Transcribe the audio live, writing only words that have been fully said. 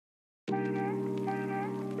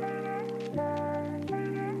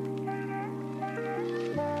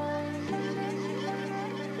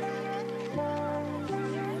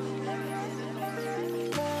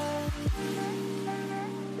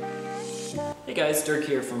Hey guys, Dirk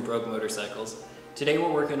here from Brogue Motorcycles. Today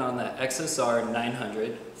we're working on the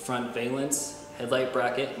XSR900 front valance headlight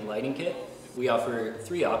bracket and lighting kit. We offer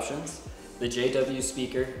three options: the JW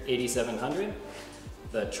Speaker 8700,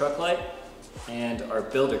 the truck light, and our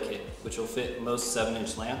builder kit, which will fit most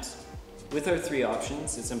 7-inch lamps. With our three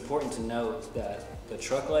options, it's important to note that the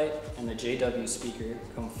truck light and the JW speaker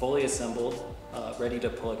come fully assembled, ready to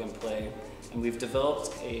plug and play. And we've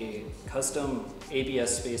developed a custom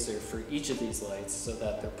ABS spacer for each of these lights so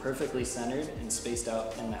that they're perfectly centered and spaced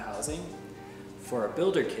out in the housing. For our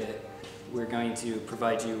builder kit, we're going to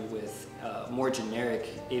provide you with a more generic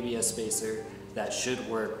ABS spacer that should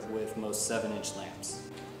work with most 7-inch lamps.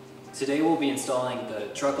 Today we'll be installing the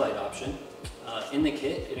truck light option. In the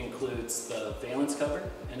kit, it includes the valance cover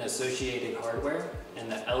and associated hardware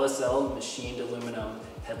and the LSL machined aluminum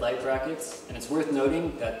headlight brackets. And it's worth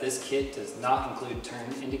noting that this kit does not include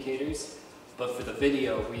turn indicators, but for the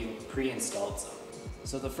video, we pre-installed some.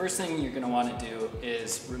 So the first thing you're going to want to do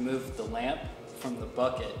is remove the lamp from the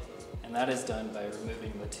bucket, and that is done by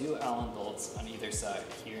removing the two Allen bolts on either side,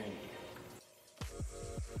 here and here.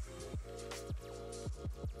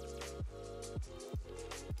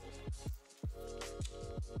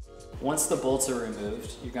 Once the bolts are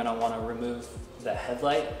removed, you're going to want to remove the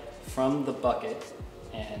headlight from the bucket,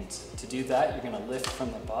 and to do that you're going to lift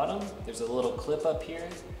from the bottom. There's a little clip up here,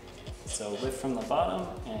 so lift from the bottom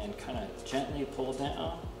and kind of gently pull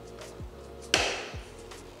down.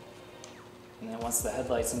 And then once the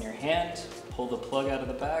headlight's in your hand, pull the plug out of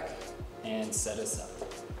the back and set aside.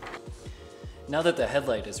 Now that the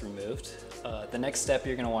headlight is removed, the next step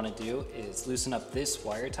you're going to want to do is loosen up this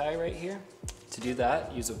wire tie right here. To do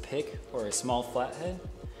that, use a pick or a small flathead,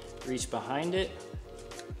 reach behind it,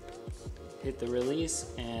 hit the release,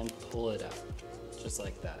 and pull it out, just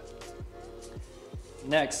like that.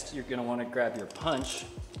 Next, you're gonna wanna grab your punch,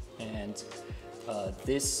 and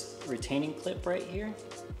this retaining clip right here,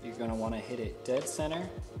 you're gonna wanna hit it dead center,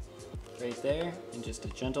 right there, and just a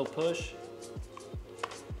gentle push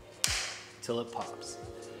till it pops.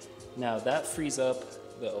 Now that frees up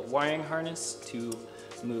the wiring harness to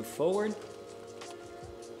move forward,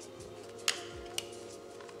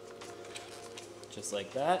 just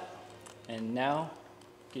like that. And now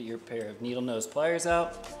get your pair of needle nose pliers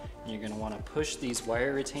out, and you're going to want to push these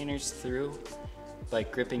wire retainers through by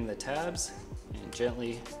gripping the tabs and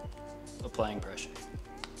gently applying pressure.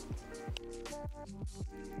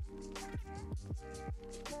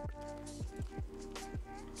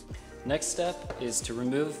 Next step is to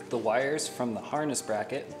remove the wires from the harness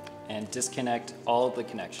bracket and disconnect all of the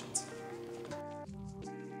connections.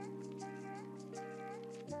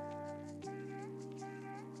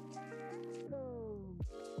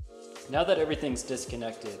 Now that everything's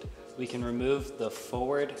disconnected, we can remove the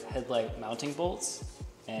forward headlight mounting bolts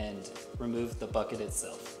and remove the bucket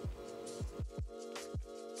itself.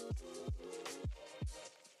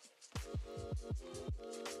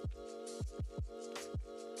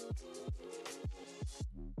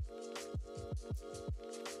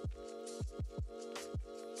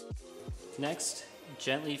 Next,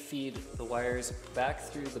 gently feed the wires back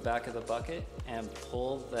through the back of the bucket and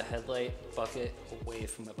pull the headlight bucket away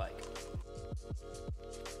from the bike.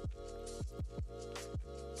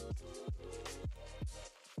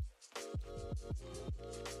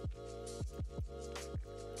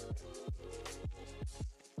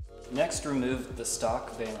 Next, remove the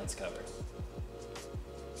stock valance cover.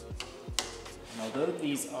 And although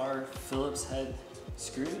these are Phillips head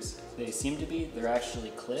screws, they're actually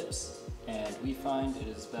clips. And we find it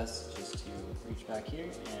is best just to reach back here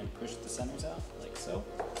and push the centers out, like so.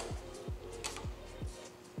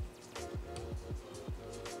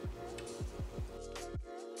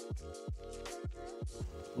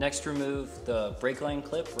 Next, remove the brake line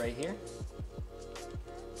clip right here.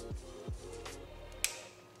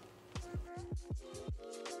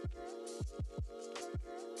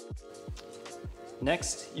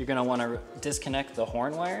 Next, you're going to want to disconnect the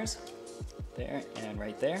horn wires, there and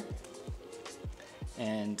right there.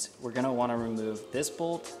 And we're going to want to remove this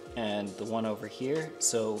bolt and the one over here,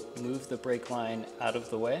 so move the brake line out of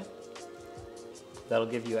the way. That'll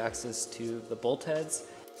give you access to the bolt heads.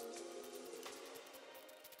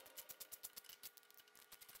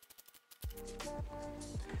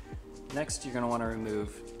 Next, you're going to want to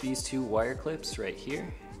remove these two wire clips right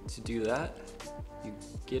here. To do that, you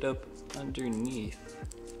get up underneath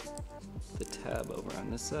the tab over on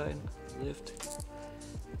this side, lift,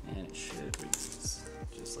 and it should release,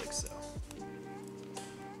 just like so.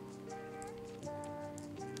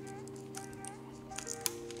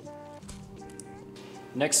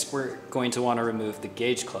 Next, we're going to want to remove the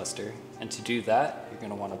gauge cluster, and to do that, you're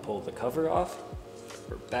going to want to pull the cover off,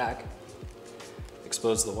 or back,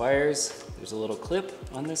 expose the wires. There's a little clip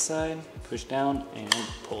on this side, push down and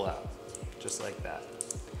pull out, just like that.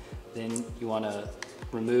 Then you want to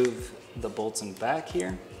remove the bolts and back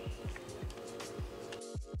here.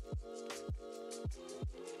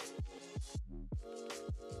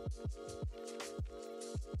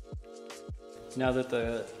 Now that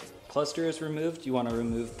the cluster is removed, you want to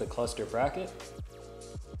remove the cluster bracket.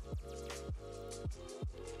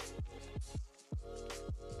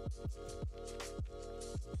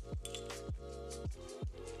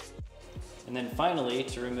 And then finally,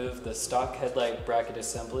 to remove the stock headlight bracket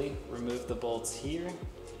assembly, remove the bolts here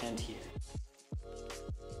and here.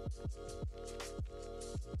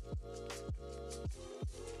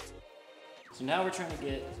 So now we're trying to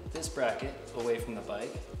get this bracket away from the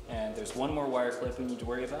bike, and there's one more wire clip we need to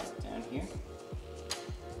worry about down here.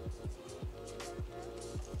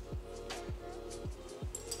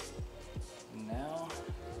 Now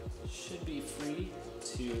should be free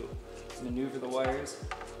to maneuver the wires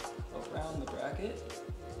around the bracket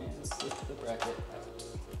and slip the bracket out.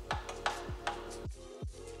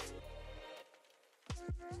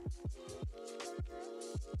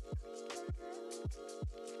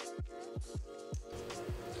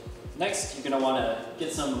 Next, you're going to want to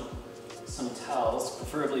get some towels,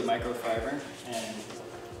 preferably microfiber, and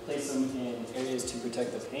place them in areas to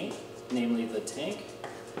protect the paint, namely the tank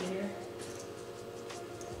here,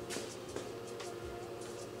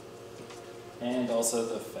 and also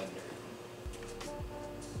the fender.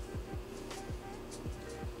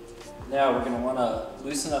 Now we're going to want to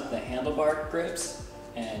loosen up the handlebar grips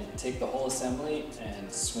and take the whole assembly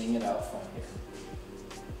and swing it out from here.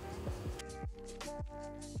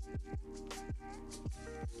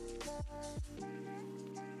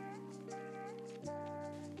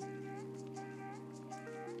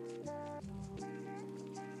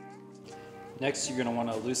 Next, you're going to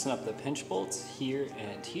want to loosen up the pinch bolts here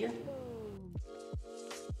and here.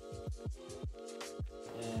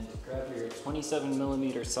 And grab your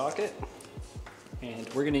 27mm socket. And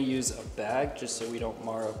we're going to use a bag just so we don't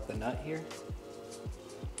mar up the nut here.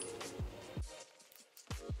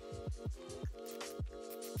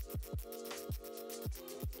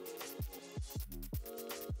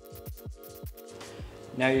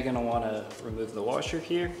 Now you're going to want to remove the washer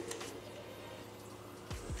here.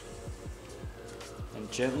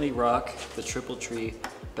 And gently rock the triple tree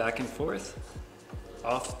back and forth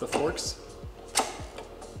off the forks.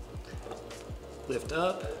 Lift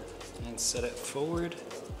up and set it forward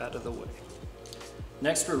out of the way.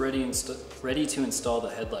 Next, we're ready to install the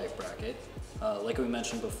headlight bracket. Like we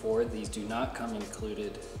mentioned before, these do not come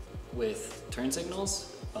included with turn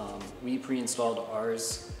signals. We pre-installed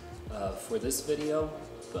ours for this video,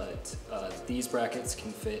 but these brackets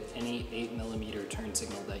can fit any 8mm turn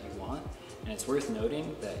signal that you want. And it's worth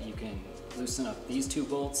noting that you can loosen up these two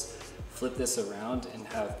bolts, flip this around, and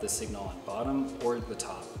have the signal on bottom or the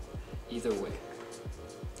top, either way.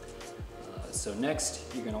 So next,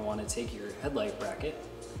 you're going to want to take your headlight bracket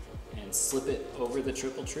and slip it over the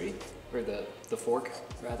triple tree, or the fork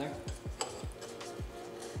rather,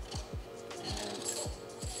 and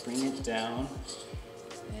bring it down.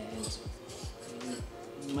 And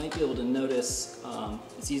you might be able to notice,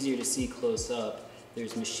 it's easier to see close up,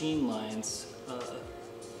 there's machine lines,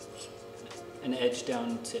 an edge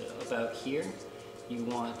down to about here. You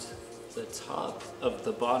want the top of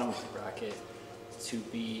the bottom bracket to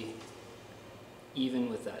be even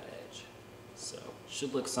with that edge. So it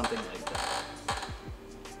should look something like that.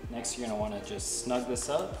 Next, you're going to want to just snug this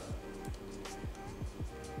up.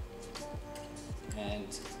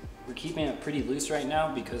 And we're keeping it pretty loose right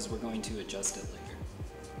now because we're going to adjust it later.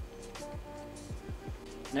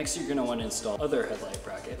 Next, you're going to want to install the other headlight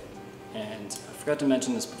bracket. And I forgot to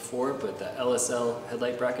mention this before, but the LSL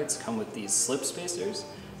headlight brackets come with these slip spacers,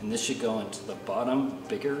 and this should go into the bottom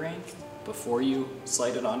bigger ring before you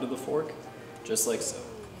slide it onto the fork, just like so.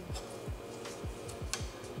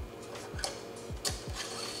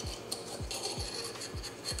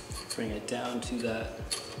 Bring it down to that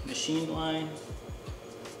machine line,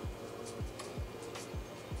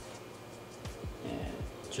 and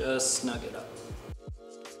just snug it up.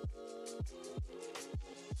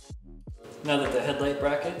 Now that the headlight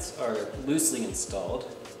brackets are loosely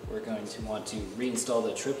installed, we're going to want to reinstall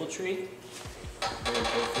the triple tree. Very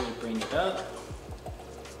carefully bring it up.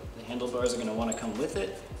 The handlebars are going to want to come with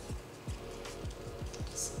it.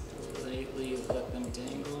 Slightly let them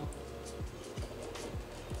dangle.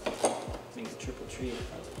 Bring the triple tree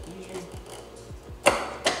up here.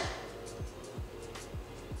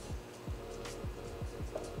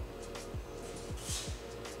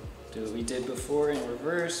 did before in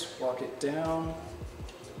reverse, walk it down.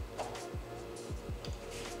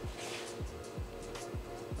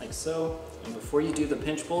 Like so. And before you do the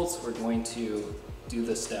pinch bolts, we're going to do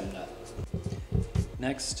the stem nut.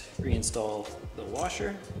 Next, reinstall the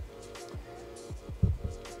washer.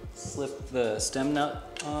 Slip the stem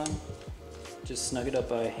nut on. Just snug it up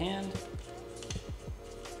by hand.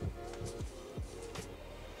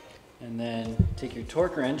 And then take your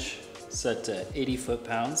torque wrench, set to 80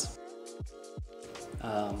 foot-pounds.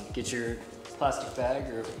 Get your plastic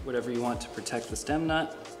bag or whatever you want to protect the stem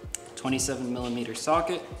nut. 27mm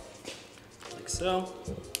socket, like so.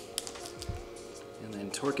 And then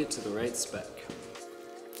torque it to the right spec.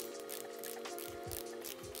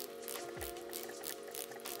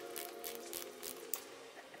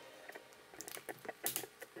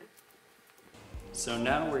 So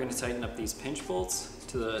now we're going to tighten up these pinch bolts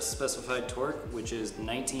to the specified torque, which is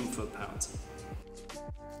 19 foot-pounds.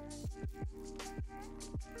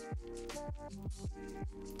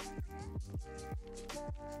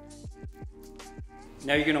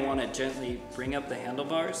 Now you're going to want to gently bring up the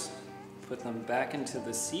handlebars, put them back into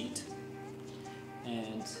the seat,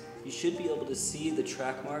 and you should be able to see the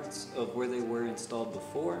track marks of where they were installed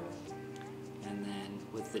before. And then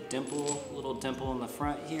with the little dimple in the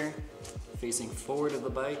front here, facing forward of the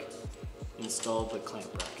bike, install the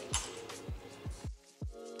clamp bracket.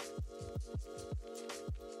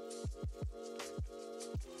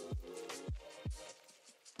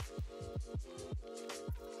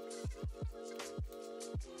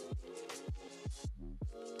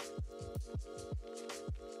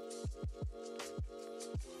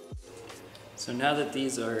 So now that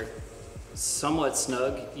these are somewhat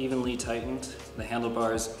snug, evenly tightened, the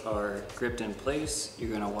handlebars are gripped in place, you're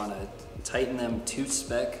going to want to tighten them to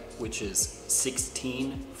spec, which is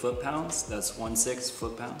 16 foot-pounds. That's 16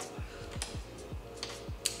 foot-pounds.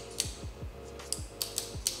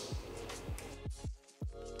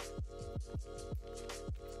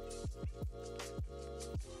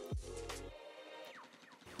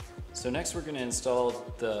 So next we're going to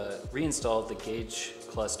reinstall the gauge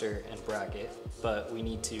cluster and bracket, but we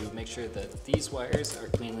need to make sure that these wires are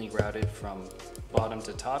cleanly routed from bottom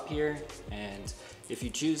to top here, and if you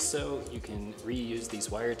choose so, you can reuse these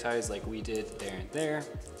wire ties like we did there and there,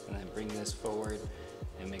 and then bring this forward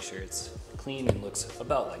and make sure it's clean and looks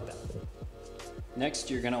about like that. Next,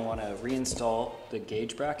 you're going to want to reinstall the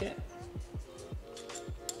gauge bracket.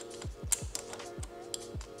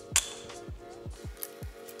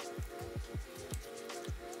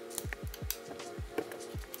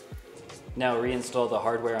 Now reinstall the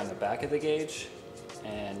hardware on the back of the gauge,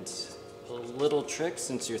 and a little trick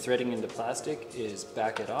since you're threading into plastic is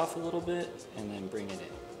back it off a little bit and then bring it in.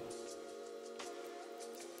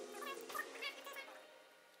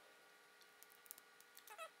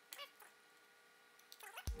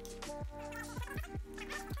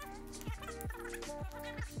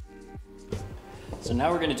 So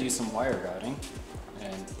now we're going to do some wire routing,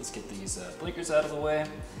 and let's get these blinkers out of the way,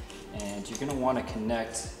 and you're going to want to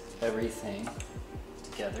connect everything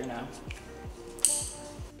together now.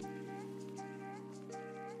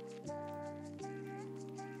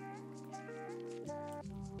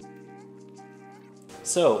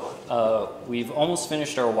 So we've almost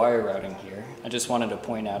finished our wire routing here. I just wanted to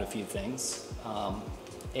point out a few things.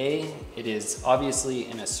 It is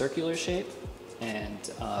obviously in a circular shape, and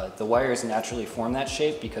the wires naturally form that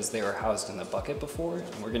shape because they were housed in the bucket before,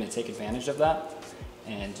 and we're going to take advantage of that.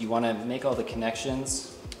 And you want to make all the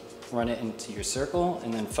connections, run it into your circle,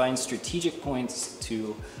 and then find strategic points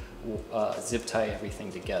to zip tie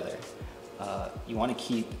everything together. You want to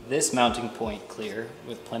keep this mounting point clear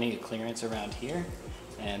with plenty of clearance around here,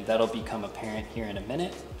 and that'll become apparent here in a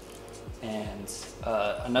minute. And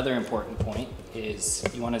another important point is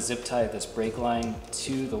you want to zip tie this brake line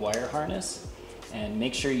to the wire harness, and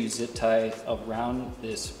make sure you zip tie around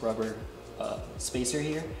this rubber spacer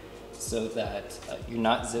here so that you're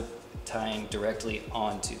not zip tying directly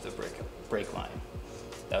onto the brake line.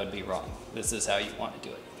 That would be wrong. This is how you want to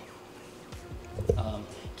do it.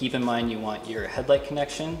 Keep in mind you want your headlight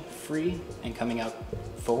connection free and coming out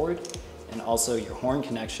forward, and also your horn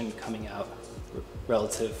connection coming out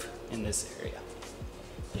relative in this area.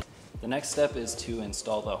 The next step is to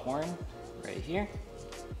install the horn right here.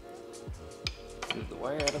 Move the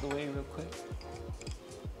wire out of the way real quick.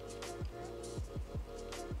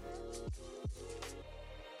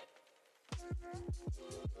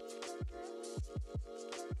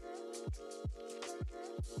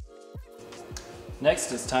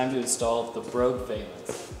 Next, it's time to install the Brogue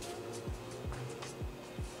valance.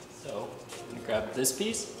 So, I'm going to grab this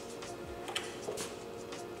piece,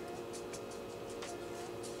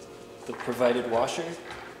 the provided washer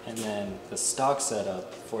and then the stock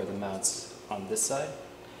setup for the mounts on this side.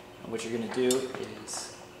 And what you're going to do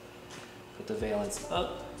is put the valance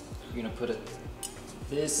up. You're going to put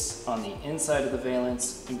this on the inside of the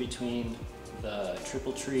valance in between the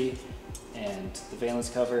triple tree and the valance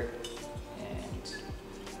cover, and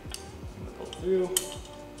I'm going to pull through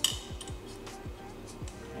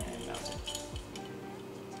and mount it.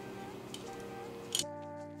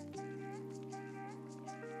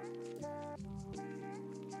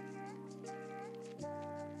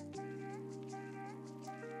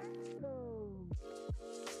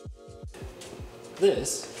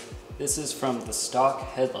 This is from the stock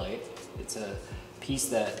headlight. It's a piece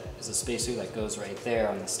that is a spacer that goes right there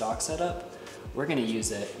on the stock setup. We're going to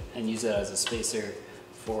use it and use it as a spacer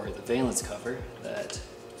for the valance cover that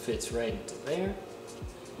fits right into there,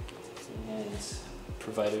 and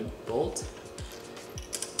provided bolt.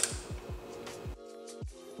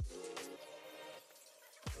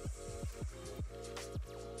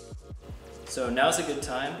 So now's a good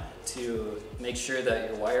time to make sure that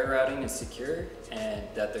your wire routing is secure and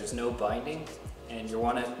that there's no binding, and you're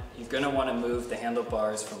gonna want to move the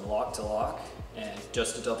handlebars from lock to lock, and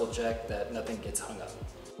just to double check that nothing gets hung up.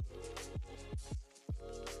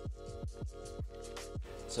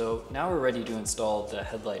 So now we're ready to install the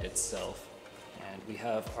headlight itself, and we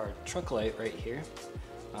have our truck light right here.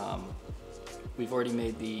 We've already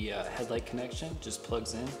made the headlight connection, just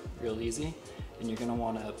plugs in real easy, and you're going to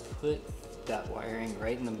want to put that wiring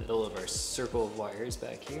right in the middle of our circle of wires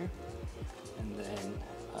back here, and then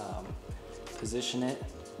position it,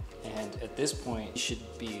 and at this point it should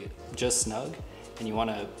be just snug, and you want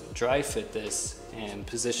to dry fit this and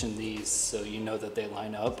position these so you know that they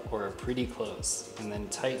line up or are pretty close, and then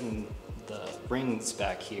tighten the rings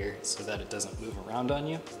back here so that it doesn't move around on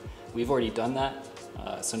you. We've already done that,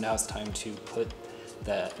 so now it's time to put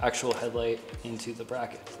the actual headlight into the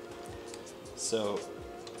bracket. So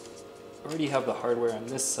I already have the hardware on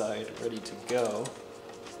this side ready to go,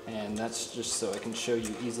 and that's just so I can show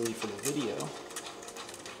you easily for the video.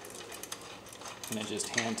 I'm going to just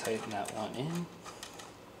hand tighten that one in.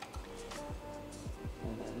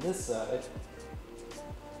 And then this side,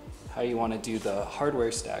 how you want to do the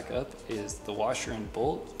hardware stack up is the washer and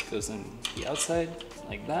bolt goes in the outside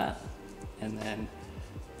like that, and then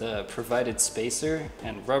the provided spacer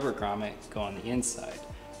and rubber grommet go on the inside.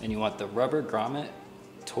 And you want the rubber grommet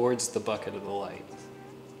towards the bucket of the light,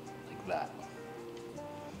 like that.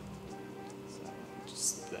 So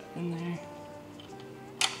just slip that in there.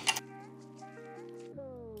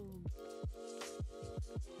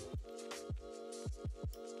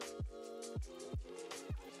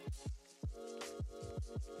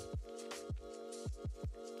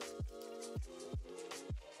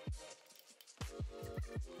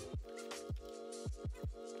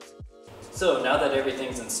 So now that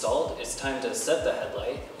everything's installed, it's time to set the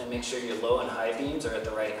headlight and make sure your low and high beams are at the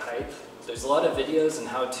right height. There's a lot of videos and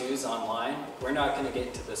how-tos online. We're not going to get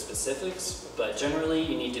into the specifics, but generally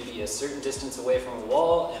you need to be a certain distance away from a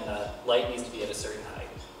wall, and the light needs to be at a certain height.